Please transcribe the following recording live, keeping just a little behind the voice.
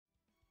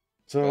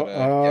So,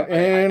 But,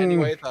 and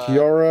anyways,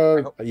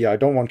 Kiara, yeah, I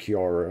don't want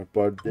Kiara,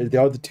 but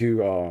the other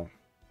two,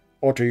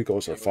 alter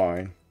egos are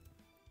fine.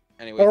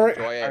 anyways, Alright.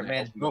 enjoy it. Alright,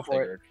 man, go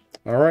for it.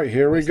 Alright,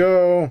 here we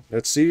go.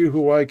 Let's see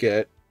who I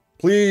get.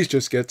 Please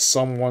just get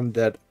someone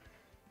that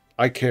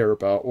I care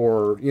about,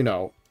 or, you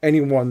know,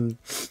 anyone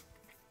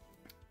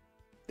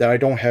that I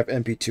don't have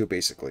MP2,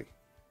 basically.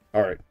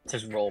 Alright.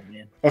 Just roll,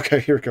 man. Okay,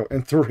 here we go.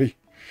 In 3,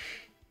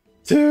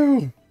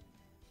 2,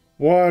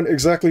 1,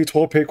 exactly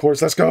 12 pay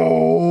cords. Let's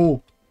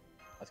go!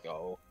 Let's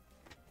go.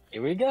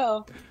 Here we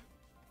go.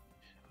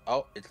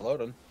 Oh, it's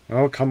loading.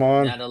 Oh, come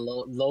on. Now the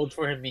loads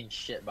for him mean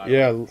shit, by the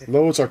Yeah, way.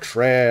 loads are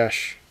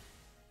trash.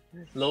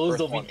 Loads First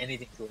don't one. mean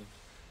anything to him.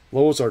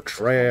 Loads are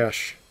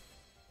trash.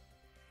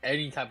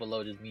 Any type of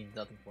load just means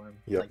nothing for him.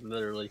 Yep. Like,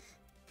 literally.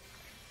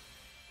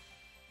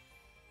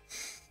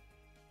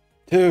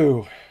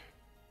 2.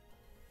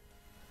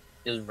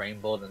 Is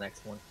rainbow the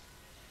next one?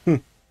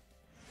 Dude,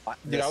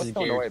 This I was is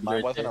so annoyed. Mine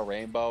right wasn't a there.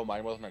 rainbow.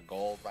 Mine wasn't a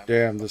gold. Mine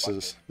Damn, was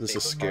this a is fucking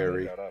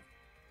scary. shut up.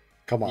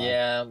 Come on.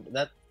 Yeah,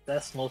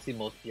 that's mostly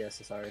most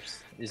GSSRs.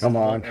 Is Come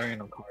one on.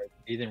 random card,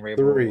 either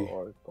rainbow 3.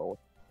 or gold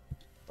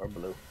or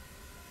blue.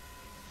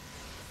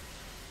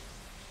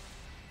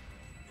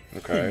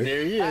 Okay.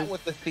 There he That is.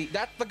 with the seat.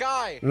 That's the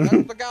guy.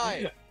 That's the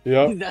guy.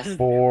 Yep. That's-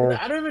 4.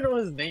 I don't even know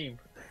his name.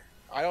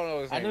 I don't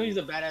know his I name. know he's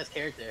a badass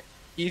character.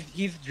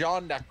 He's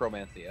John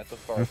Necromancy. That's as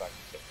far as I can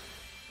say.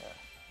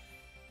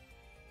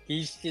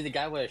 He's the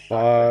guy with a 5.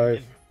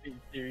 shotgun in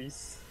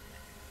series.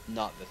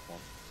 Not this one.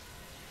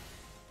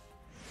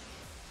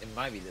 It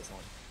might be this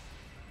one.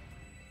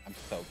 I'm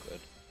so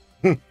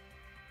good.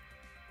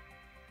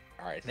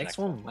 All right. Next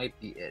one might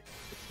be it.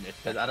 It's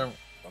Because I don't.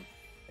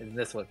 It's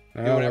this one.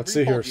 Let's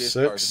see here. 6.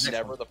 It's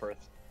never the first.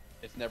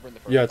 It's never in the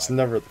first. Yeah, it's 5.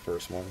 never the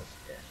first one.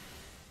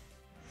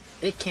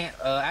 It can't.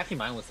 Actually,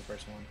 mine was the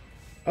first one.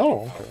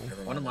 Oh, okay.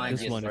 Never One of mind.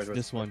 mine. This one, GSSRs was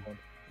this the one. first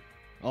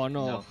Oh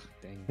no. No.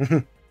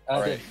 Dang. All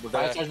Okay, right, we're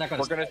Five Star's not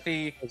gonna start.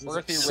 see This is we're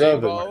gonna see 7.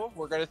 rainbow.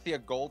 We're gonna see a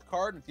gold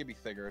card, and it's gonna be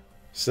Sigurd.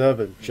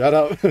 7. Shut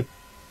up.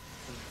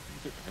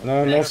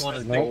 No, Next one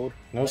is no, gold.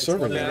 no Next server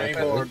one's name.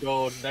 rainbow or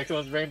gold. Next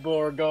one's rainbow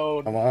or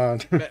gold. Come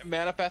on.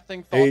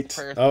 Manifesting thoughts, 8.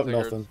 prayers, Oh,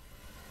 Sigurd. nothing.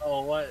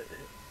 Oh, what?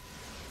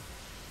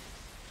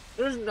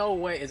 There's no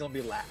way it's gonna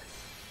be last.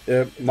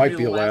 It might be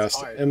be the last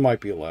last. card. It might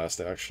be last,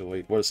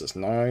 actually. What is this?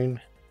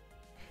 9?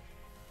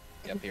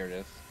 Yep, here it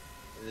is.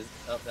 Is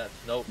that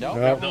nope. No, No,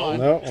 never no, mind.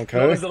 No,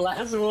 okay. it's the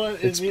last one.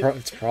 It's probably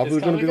it's going to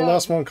be the coming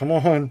last up. one. Come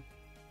on.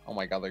 Oh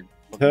my god, they're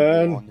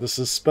 10. The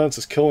suspense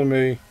is killing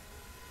me.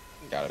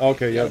 Got it.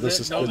 Okay, yeah, That's this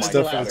it? is No, it's it's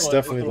the definitely last it's one.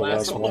 definitely the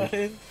last one.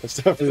 It's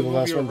definitely the It's a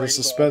last movie one. of The rainbow.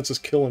 suspense is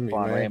killing me, Come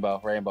on, man. rainbow.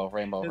 It's a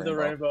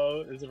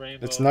rainbow. It's a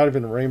rainbow. It's not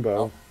even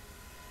rainbow.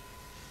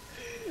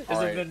 It's All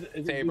a right, been-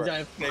 it's a Saber,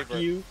 giant fuck Saber,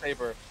 you.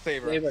 Saber,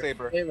 Saber.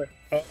 Saber. Saber.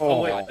 Oh,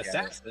 Oh wait, yeah.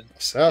 assassin. Is it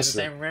assassin.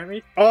 Sam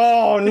Raimi?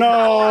 Oh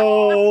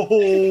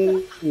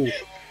no!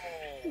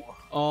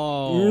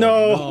 Oh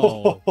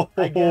No!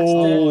 I guessed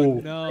Oh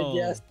it. no. I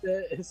guessed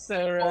it. It's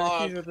Sam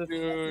Raimi with Fuck, the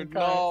dude,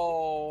 card.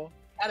 no.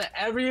 Out of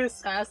every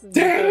assassin,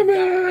 Damn you could've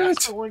got, it!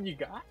 that's the one you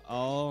got.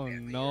 Oh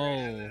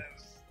no.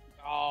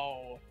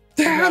 Oh.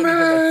 Damn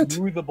it!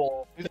 Through the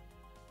ball.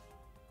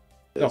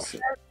 Oh,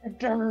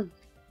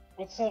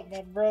 What's up,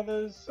 my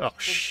brothers? oh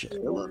shit!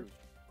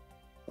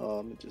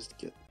 Let me just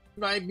get.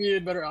 Might be a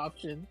better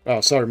option.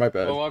 Oh, sorry, my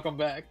bad. Oh, welcome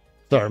back.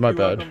 Sorry, my You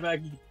bad. Welcome back.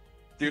 You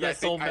Dude, I got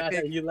so think, mad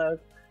that you left.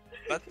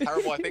 that's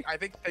terrible. I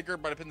think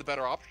Sigurd might have been the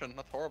better option.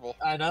 That's horrible.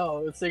 I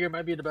know. Sigurd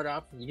might be the better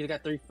option. You could've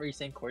got 3 free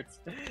same courts.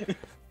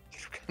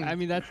 I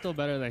mean, that's still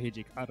better than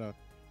Hijikata.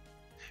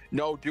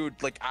 No, dude,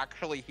 like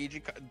actually,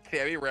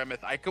 Sammy Ramis.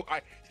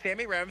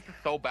 Sammy Ramis is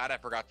so bad. I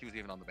forgot she was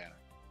even on the banner.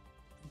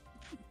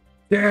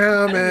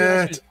 Damn I didn't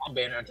realize it! she was on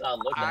banner until I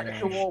looked at it.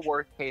 Actual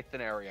worst case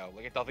scenario.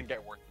 Like it doesn't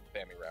get worse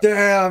than Sammy Ramis.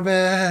 Damn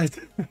it!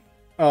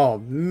 Oh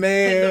And the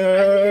fact that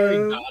you already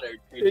man! got her,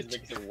 too, just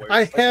makes it worse.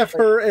 I have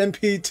her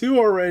MP2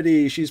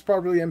 already. She's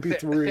probably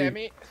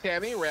MP3.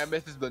 Sammy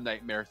Ramis is the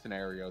nightmare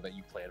scenario that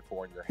you planned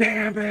for in your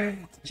head. Damn it!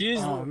 She's,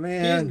 Oh, she's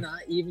man. not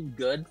even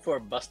good for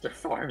Buster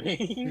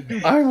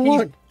farming. I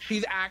want.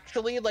 She's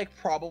actually like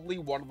probably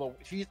one of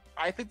the.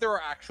 I think there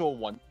are actual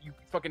one. You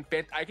fucking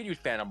I could use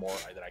Phantom more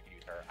than I could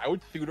use her. I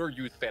would sooner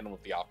use Phantom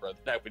with the Opera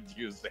than I would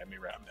use Sammy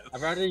Ramis.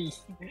 I'd rather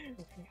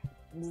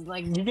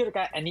like you could have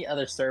got any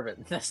other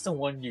servant. That's the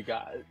one you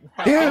got.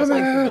 Damn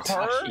Like it!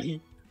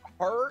 Tashi.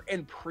 Her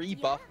and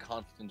pre-buff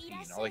Constantine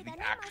are like the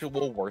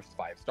actual worst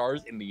 5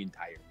 stars in the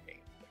entire game.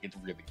 Like, it's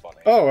really funny.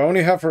 Oh, I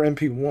only have her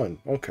MP1.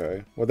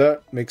 Okay. Well,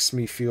 that makes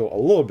me feel a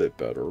little bit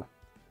better.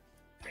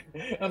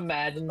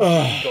 Imagine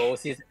Ugh. he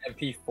goes, he's an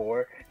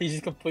MP4, he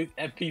just completes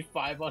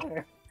MP5 on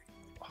her.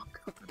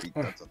 Fuck,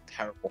 that's a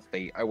terrible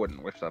fate. I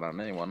wouldn't wish that on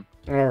anyone.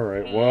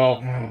 Alright,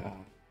 well.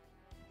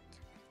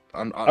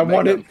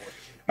 I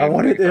I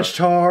wanted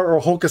Ishtar or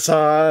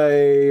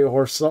Hokusai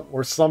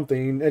or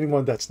something.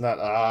 Anyone that's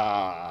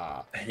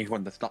not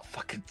anyone that's not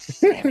fucking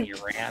Sammy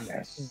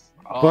Ramis.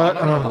 But,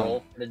 I'm gonna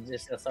roll for the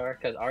GSSR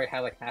because I already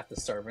have like half the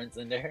servants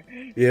in there.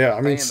 yeah,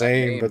 I mean Playing that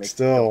same, game but makes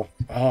still.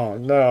 Oh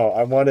no,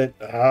 I wanted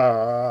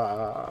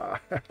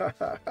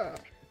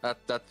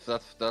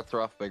That's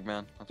rough, big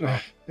man.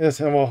 That's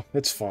rough. Well,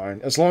 it's fine.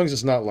 As long as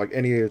it's not like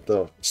any of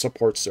the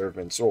support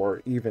servants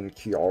or even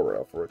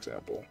Kiara, for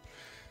example.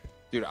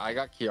 Dude, I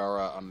got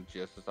Kiara on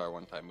GSSR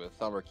one time with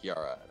Summer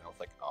Kiara, and I was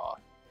like, oh,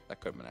 that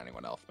could have been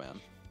anyone else, man.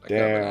 That could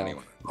have been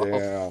anyone else.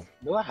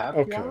 Damn. Do I have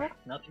Okay. Kiara?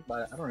 Nothing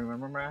but I don't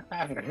remember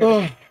having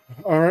her.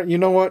 Alright, you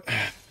know what?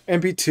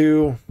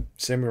 MP2,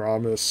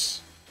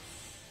 Semiramis.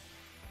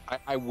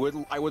 I would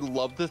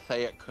love to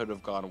say it could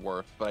have gone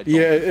worse, but I don't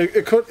Yeah,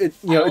 it could. It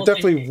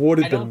definitely would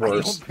have been I don't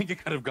worse. think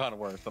it could have gone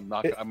worse. I'm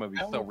gonna be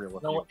so real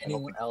with you. know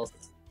anyone else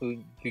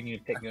who you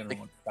pick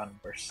anyone gone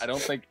worse. I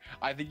don't think.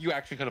 I think you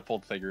actually could have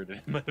pulled Sigurd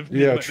in.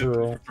 Yeah,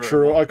 true.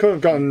 I could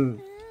have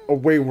gotten a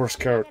way worse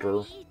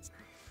character,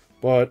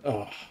 but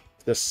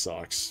this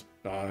sucks.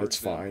 It's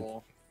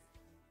fine.